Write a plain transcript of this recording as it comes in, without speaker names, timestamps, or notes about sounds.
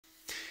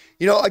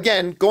You know,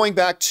 again, going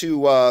back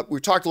to, we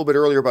talked a little bit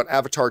earlier about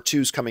Avatar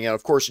 2's coming out.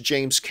 Of course,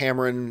 James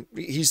Cameron,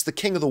 he's the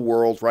king of the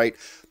world, right?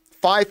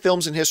 5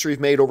 films in history have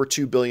made over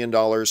 $2 billion.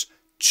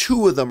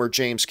 2 of them are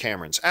James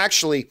Cameron's.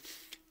 Actually,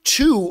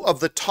 2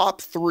 of the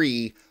top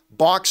 3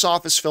 box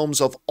office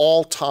films of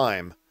all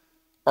time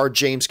are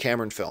James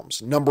Cameron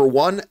films. Number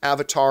 1,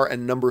 Avatar,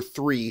 and number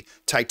 3,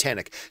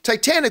 Titanic.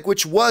 Titanic,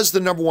 which was the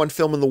number 1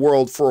 film in the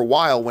world for a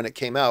while when it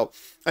came out,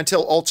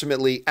 until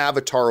ultimately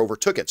Avatar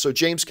overtook it. So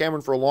James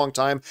Cameron for a long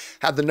time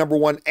had the number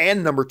 1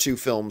 and number 2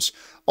 films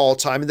all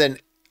time. And then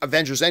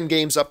Avengers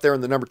Endgame's up there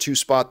in the number 2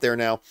 spot there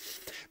now.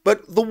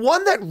 But the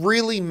one that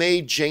really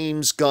made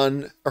James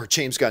Cameron,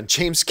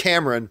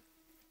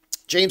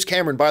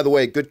 by the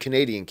way, good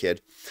Canadian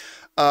kid,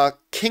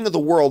 king of the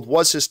world,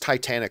 was his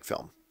Titanic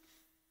film.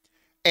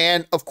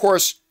 And of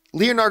course,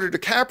 Leonardo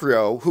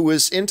DiCaprio, who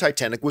is in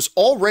Titanic, was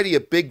already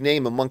a big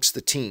name amongst the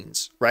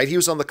teens, right? He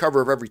was on the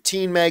cover of every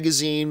teen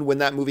magazine when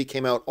that movie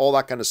came out, all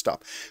that kind of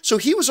stuff. So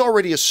he was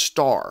already a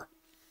star.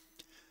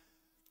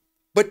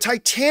 But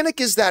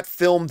Titanic is that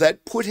film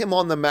that put him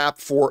on the map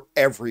for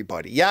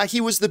everybody. Yeah, he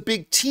was the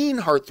big teen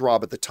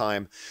heartthrob at the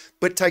time,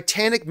 but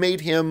Titanic made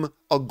him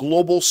a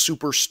global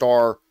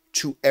superstar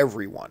to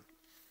everyone.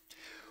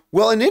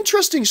 Well, an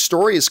interesting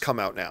story has come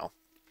out now,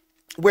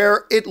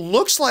 where it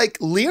looks like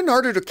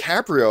Leonardo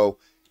DiCaprio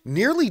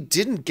nearly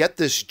didn't get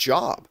this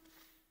job.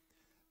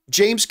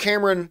 James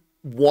Cameron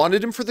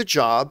wanted him for the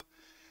job,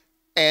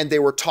 and they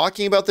were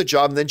talking about the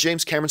job, and then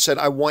James Cameron said,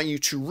 I want you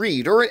to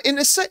read, or in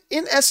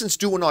essence,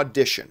 do an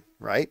audition,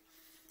 right?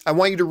 I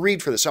want you to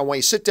read for this. I want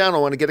you to sit down. I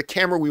want to get a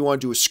camera. We want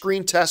to do a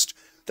screen test.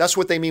 That's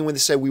what they mean when they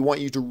say, we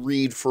want you to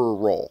read for a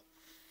role.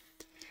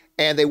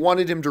 And they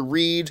wanted him to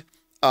read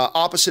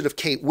opposite of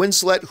Kate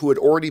Winslet, who had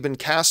already been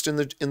cast in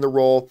the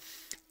role.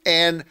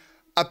 And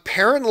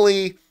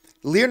apparently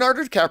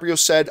Leonardo DiCaprio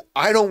said,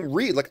 I don't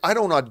read, like I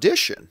don't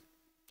audition.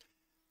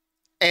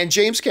 And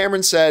James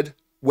Cameron said,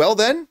 well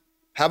then,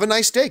 have a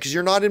nice day, because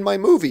you're not in my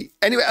movie.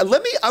 Anyway, I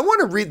want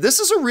to read,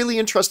 this is a really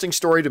interesting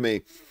story to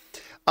me.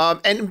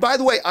 And by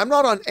the way, I'm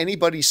not on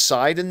anybody's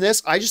side in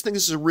this. I just think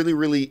this is a really,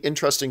 really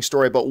interesting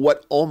story about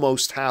what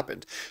almost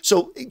happened.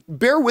 So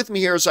bear with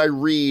me here as I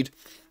read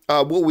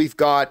what we've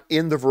got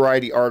in the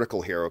Variety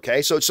article here,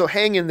 okay? So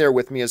hang in there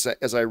with me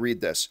as I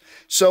read this.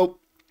 So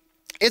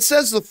it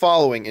says the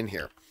following in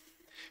here.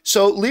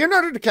 So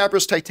Leonardo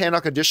DiCaprio's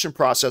Titanic audition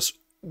process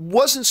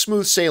wasn't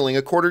smooth sailing,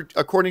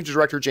 according to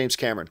director James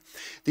Cameron.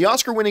 The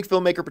Oscar-winning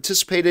filmmaker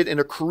participated in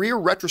a career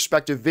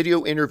retrospective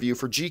video interview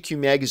for GQ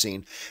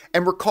magazine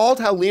and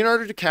recalled how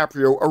Leonardo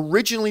DiCaprio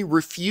originally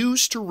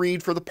refused to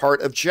read for the part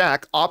of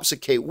Jack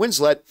opposite Kate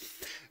Winslet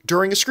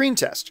during a screen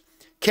test.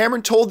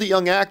 Cameron told the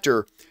young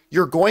actor,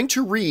 "You're going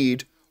to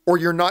read or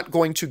you're not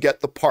going to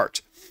get the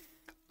part."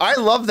 I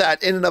love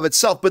that in and of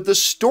itself, but the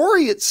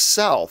story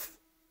itself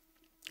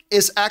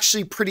is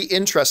actually pretty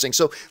interesting.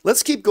 So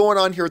let's keep going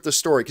on here with the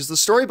story, because the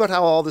story about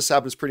how all this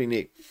happened is pretty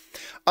neat.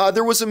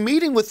 There was a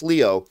meeting with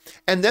Leo,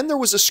 and then there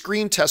was a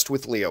screen test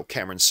with Leo,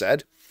 Cameron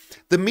said.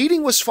 The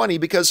meeting was funny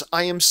because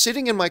I am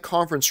sitting in my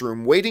conference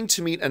room waiting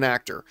to meet an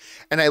actor,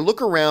 and I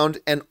look around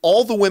and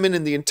all the women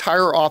in the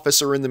entire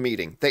office are in the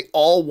meeting. They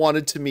all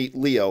wanted to meet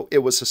Leo. It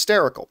was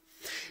hysterical.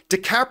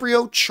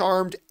 DiCaprio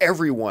charmed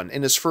everyone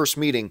in his first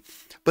meeting,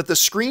 but the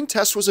screen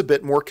test was a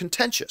bit more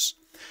contentious.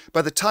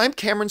 By the time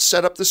Cameron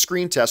set up the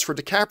screen test for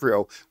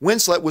DiCaprio,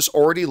 Winslet was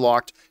already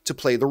locked to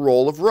play the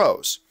role of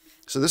Rose.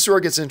 So this is where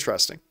it gets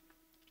interesting.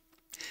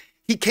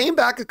 He came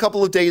back a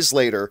couple of days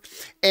later,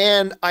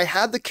 and I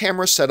had the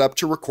camera set up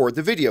to record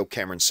the video,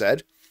 Cameron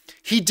said.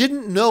 He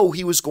didn't know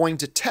he was going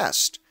to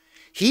test.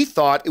 He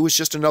thought it was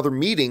just another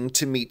meeting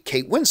to meet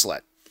Kate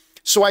Winslet.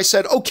 So I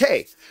said,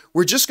 okay,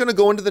 we're just going to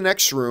go into the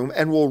next room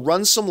and we'll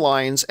run some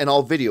lines and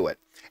I'll video it.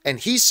 And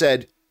he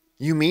said,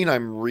 "You mean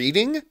I'm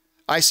reading?"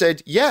 I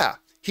said, "Yeah."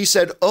 He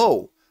said,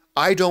 "Oh,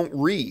 I don't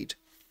read."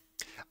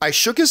 I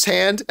shook his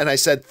hand and I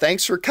said,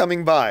 "Thanks for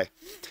coming by."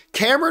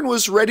 Cameron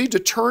was ready to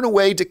turn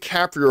away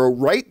DiCaprio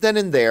right then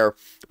and there,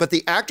 but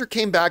the actor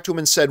came back to him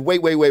and said,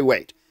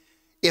 wait.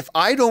 If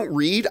I don't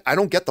read, I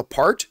don't get the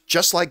part,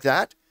 just like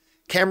that?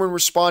 Cameron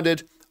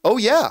responded, "Oh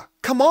yeah,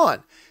 come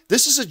on.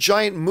 This is a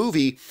giant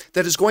movie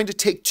that is going to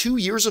take 2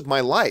 years of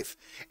my life,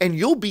 and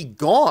you'll be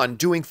gone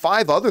doing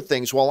 5 other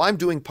things while I'm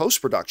doing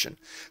post-production.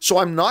 So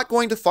I'm not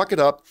going to fuck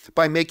it up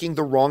by making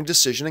the wrong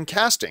decision in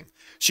casting.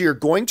 So you're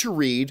going to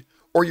read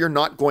or you're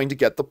not going to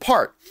get the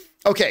part."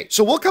 Okay,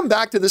 so we'll come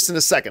back to this in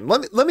a second.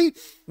 Let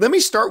me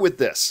start with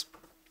this.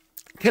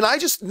 Can I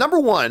just, number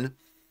one,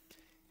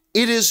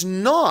 it is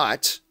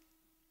not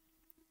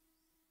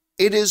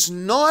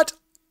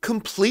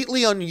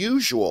completely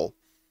unusual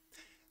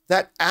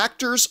that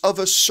actors of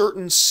a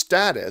certain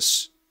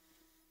status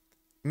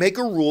make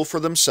a rule for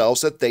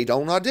themselves that they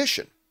don't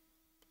audition.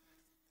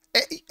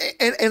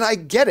 And I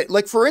get it.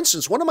 Like, for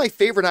instance, one of my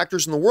favorite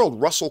actors in the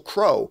world, Russell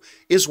Crowe,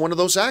 is one of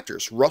those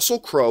actors. Russell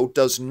Crowe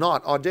does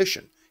not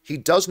audition. He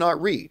does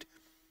not read.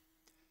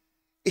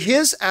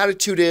 His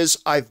attitude is,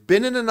 I've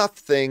been in enough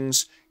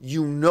things,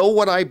 you know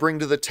what I bring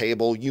to the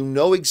table, you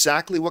know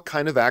exactly what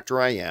kind of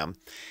actor I am,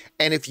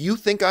 And if you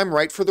think I'm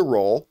right for the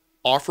role,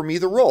 offer me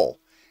the role.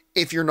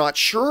 If you're not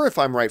sure if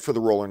I'm right for the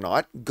role or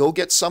not, go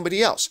get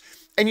somebody else.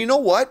 And you know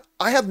what?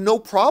 I have no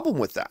problem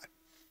with that.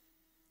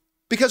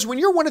 Because when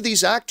you're one of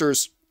these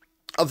actors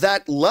of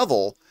that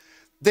level,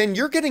 then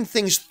you're getting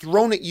things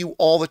thrown at you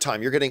all the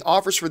time. You're getting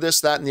offers for this,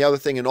 that, and the other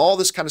thing, and all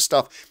this kind of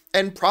stuff.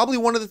 And probably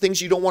one of the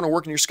things you don't want to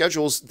work in your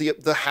schedule is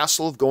the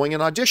hassle of going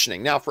and auditioning.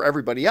 Now, for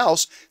everybody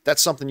else,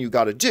 that's something you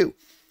got to do.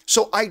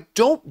 So I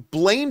don't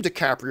blame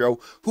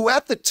DiCaprio, who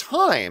at the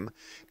time,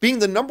 being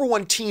the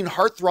 #1 teen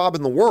heartthrob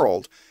in the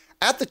world,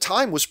 at the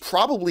time was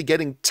probably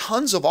getting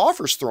tons of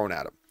offers thrown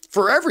at him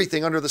for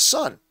everything under the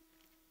sun.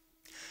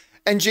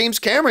 And James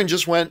Cameron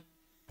just went,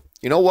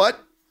 you know what?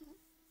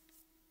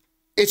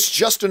 It's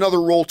just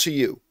another role to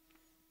you.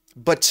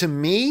 But to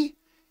me,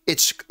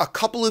 it's a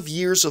couple of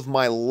years of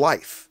my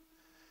life.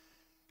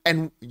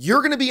 And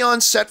you're going to be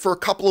on set for a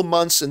couple of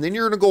months, and then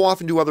you're going to go off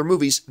and do other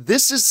movies.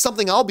 This is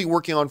something I'll be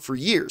working on for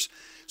years.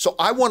 So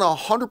I want to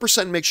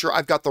 100% make sure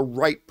I've got the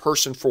right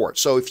person for it.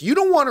 So if you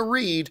don't want to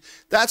read,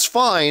 that's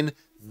fine.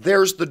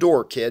 There's the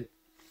door, kid.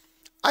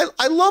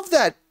 I love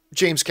that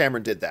James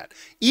Cameron did that.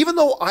 Even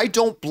though I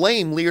don't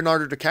blame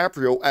Leonardo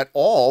DiCaprio at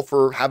all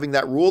for having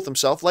that rule with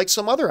himself like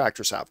some other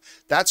actors have.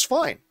 That's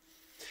fine.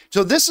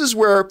 So this is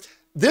where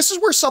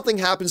something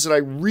happens that I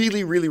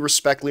really, really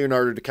respect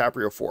Leonardo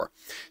DiCaprio for.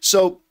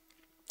 So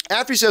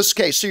after he says,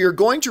 okay, so you're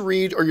going to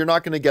read or you're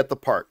not going to get the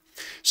part.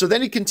 So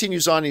then he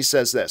continues on, he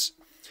says this.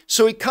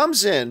 So he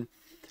comes in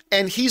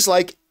and he's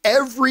like,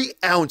 every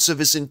ounce of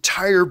his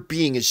entire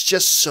being is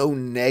just so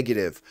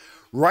negative,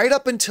 right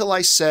up until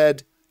I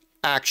said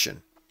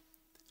action.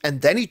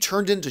 And then he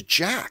turned into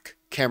Jack,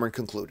 Cameron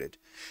concluded.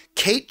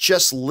 Kate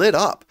just lit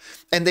up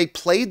and they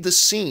played the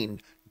scene.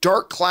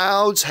 Dark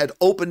clouds had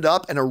opened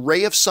up and a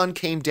ray of sun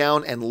came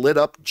down and lit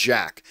up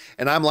Jack.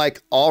 And I'm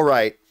like, all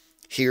right,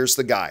 here's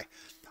the guy.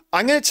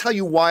 I'm going to tell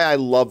you why I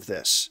love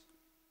this.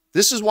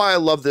 This is why I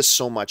love this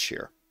so much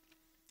here.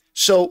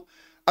 So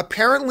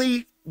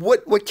apparently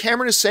what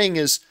Cameron is saying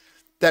is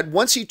that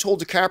once he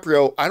told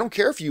DiCaprio, I don't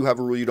care if you have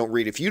a rule you don't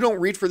read. If you don't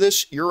read for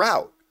this, you're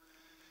out.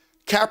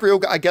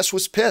 DiCaprio, I guess,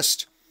 was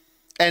pissed.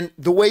 And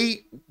the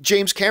way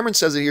James Cameron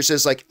says it here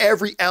says like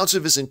every ounce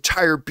of his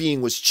entire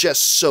being was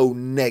just so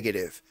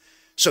negative.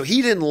 So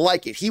he didn't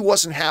like it. He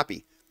wasn't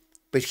happy.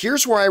 But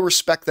here's where I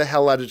respect the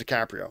hell out of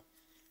DiCaprio.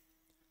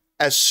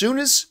 As soon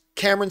as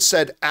Cameron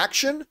said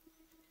action,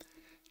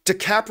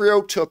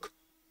 DiCaprio took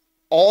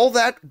all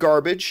that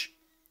garbage,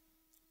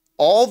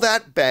 all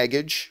that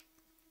baggage,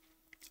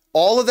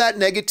 all of that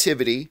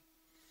negativity,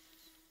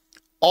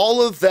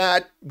 all of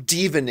that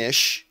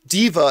diva-ishness.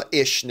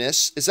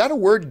 Is that a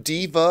word?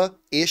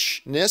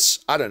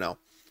 Diva-ishness? I don't know.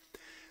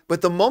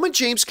 But the moment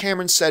James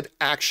Cameron said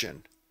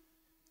action,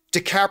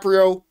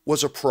 DiCaprio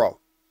was a pro.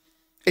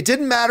 It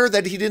didn't matter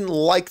that he didn't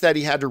like that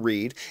he had to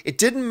read. It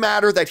didn't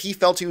matter that he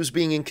felt he was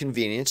being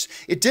inconvenienced.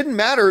 It didn't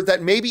matter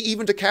that maybe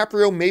even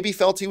DiCaprio maybe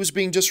felt he was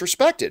being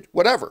disrespected.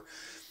 Whatever.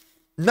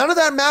 None of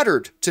that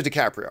mattered to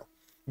DiCaprio.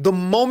 The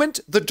moment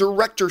the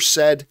director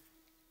said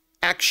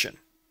action,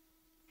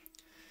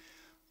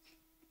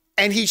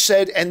 and he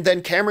said, and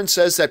then Cameron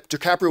says that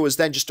DiCaprio was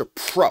then just a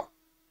pro.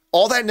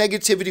 All that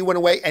negativity went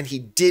away and he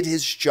did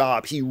his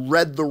job. He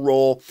read the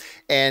role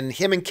and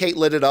him and Kate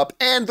lit it up.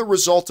 And the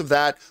result of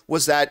that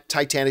was that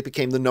Titanic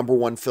became the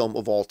 #1 film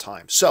of all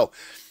time. So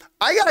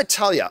I got to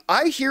tell you,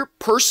 I hear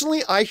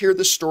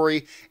this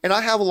story and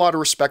I have a lot of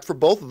respect for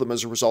both of them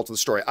as a result of the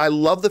story. I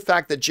love the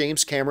fact that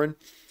James Cameron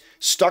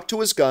stuck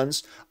to his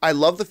guns. I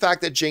love the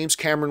fact that James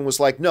Cameron was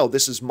like, no,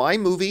 this is my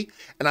movie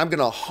and I'm going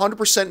to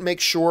 100% make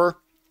sure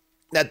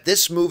that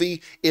this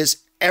movie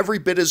is every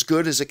bit as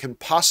good as it can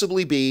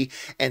possibly be.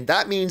 And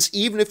that means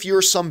even if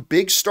you're some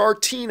big star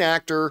teen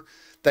actor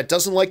that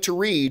doesn't like to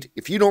read,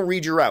 if you don't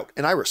read, you're out.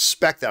 And I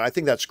respect that. I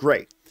think that's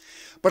great.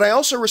 But I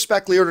also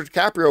respect Leonardo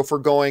DiCaprio for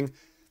going,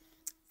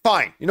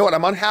 fine, you know what,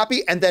 I'm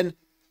unhappy. And then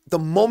the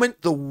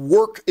moment the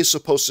work is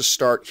supposed to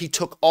start, he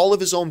took all of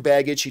his own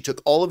baggage, he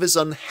took all of his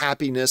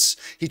unhappiness,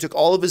 he took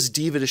all of his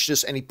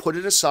diva-ishness and he put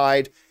it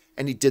aside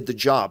and he did the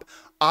job.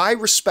 I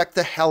respect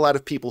the hell out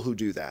of people who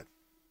do that.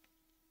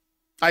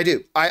 I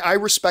do. I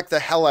respect the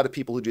hell out of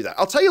people who do that.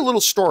 I'll tell you a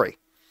little story.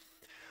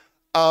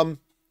 You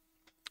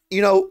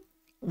know,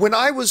 when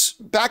I was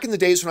back in the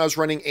days when I was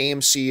running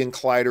AMC and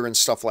Collider and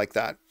stuff like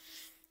that,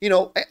 you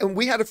know, and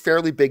we had a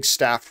fairly big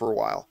staff for a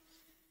while.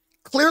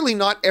 Clearly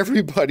not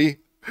everybody,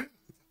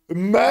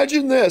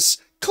 imagine this,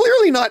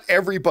 clearly not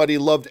everybody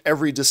loved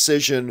every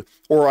decision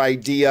or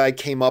idea I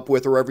came up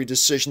with or every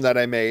decision that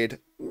I made.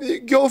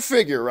 Go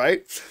figure,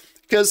 right?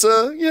 Because,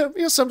 yeah,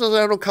 sometimes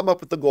I don't come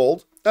up with the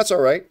gold. That's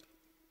all right.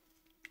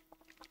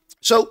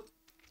 So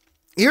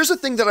here's the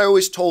thing that I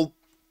always told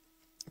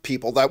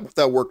people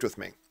that worked with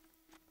me.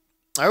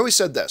 I always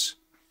said this.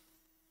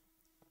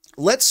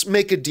 Let's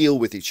make a deal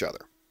with each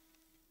other.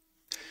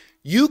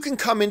 You can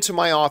come into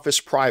my office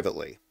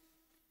privately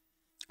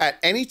at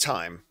any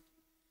time,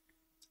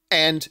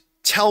 and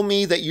tell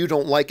me that you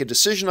don't like a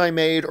decision I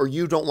made, or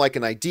you don't like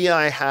an idea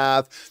I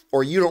have,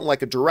 or you don't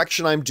like a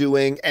direction I'm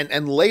doing,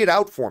 and lay it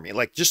out for me.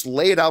 Like, just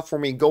lay it out for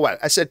me and go at it.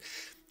 I said,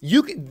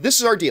 this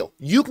is our deal.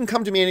 You can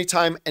come to me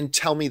anytime and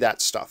tell me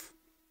that stuff.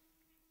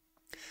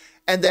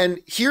 And then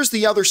here's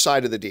the other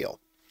side of the deal.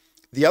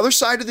 The other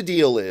side of the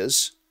deal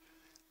is,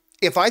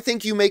 if I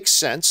think you make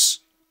sense,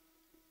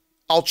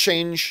 I'll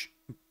change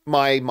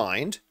my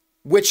mind,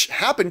 which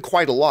happened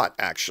quite a lot,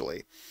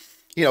 actually.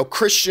 You know,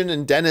 Christian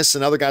and Dennis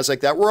and other guys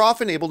like that were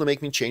often able to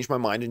make me change my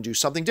mind and do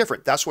something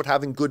different. That's what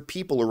having good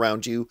people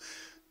around you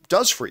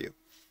does for you.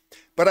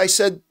 But I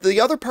said, the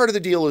other part of the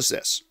deal is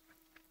this.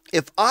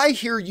 If I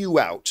hear you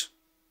out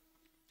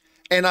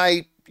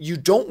and you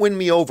don't win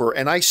me over,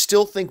 and I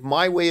still think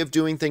my way of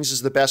doing things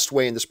is the best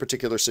way in this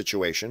particular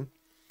situation,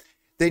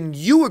 then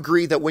you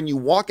agree that when you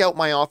walk out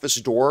my office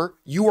door,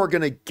 you are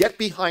going to get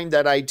behind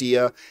that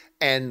idea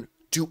and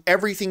do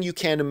everything you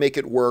can to make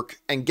it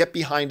work, and get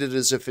behind it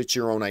as if it's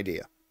your own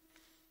idea,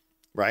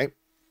 right?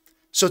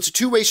 So it's a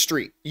two-way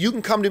street. You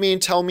can come to me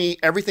and tell me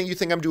everything you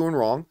think I'm doing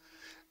wrong,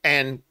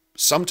 and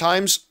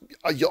sometimes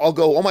I'll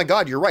go, oh my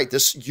God, you're right.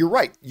 You're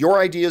right. Your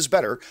idea is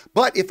better.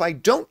 But if I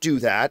don't do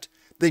that,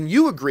 then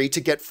you agree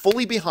to get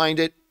fully behind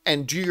it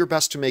and do your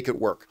best to make it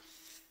work.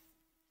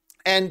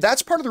 And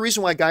that's part of the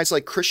reason why guys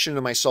like Christian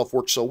and myself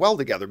work so well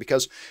together,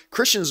 because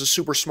Christian is a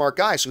super smart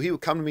guy. So he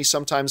would come to me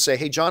sometimes and say,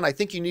 hey, John, I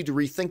think you need to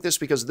rethink this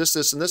because of this,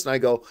 this, and this. And I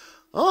go,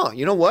 oh,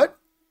 you know what?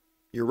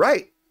 You're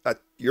right.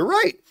 You're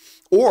right.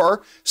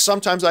 Or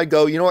sometimes I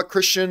go, you know what,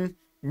 Christian?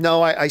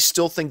 No, I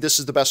still think this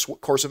is the best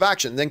course of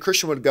action. And then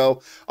Christian would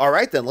go, all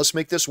right, then let's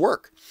make this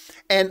work.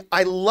 And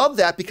I love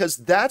that, because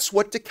that's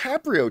what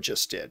DiCaprio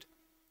just did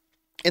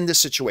in this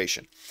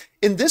situation.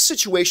 In this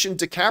situation,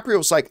 DiCaprio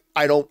was like,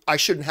 I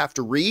shouldn't have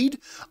to read.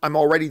 I'm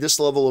already this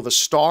level of a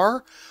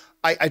star.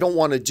 I don't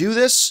want to do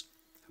this,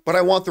 but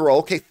I want the role.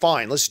 Okay,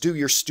 fine. Let's do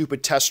your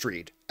stupid test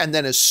read. And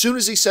then as soon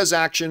as he says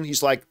action,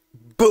 he's like,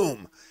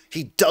 boom,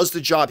 he does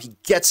the job. He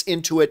gets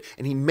into it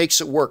and he makes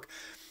it work.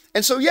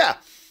 And so, yeah,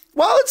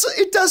 while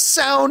it does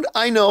sound,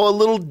 I know, a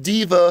little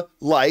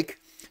diva-like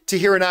to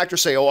hear an actor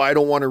say, oh, I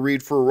don't want to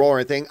read for a role or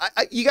anything.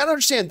 You got to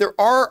understand, there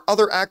are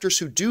other actors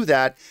who do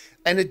that,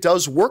 and it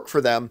does work for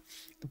them,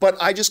 but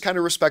I just kind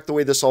of respect the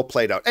way this all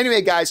played out.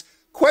 Anyway, guys,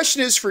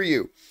 question is for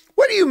you.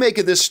 What do you make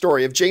of this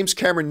story of James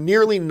Cameron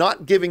nearly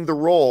not giving the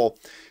role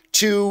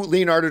to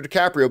Leonardo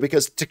DiCaprio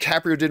because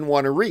DiCaprio didn't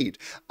want to read?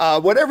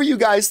 Whatever you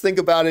guys think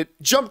about it,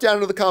 jump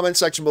down to the comment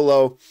section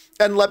below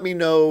and let me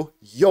know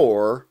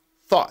your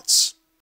thoughts.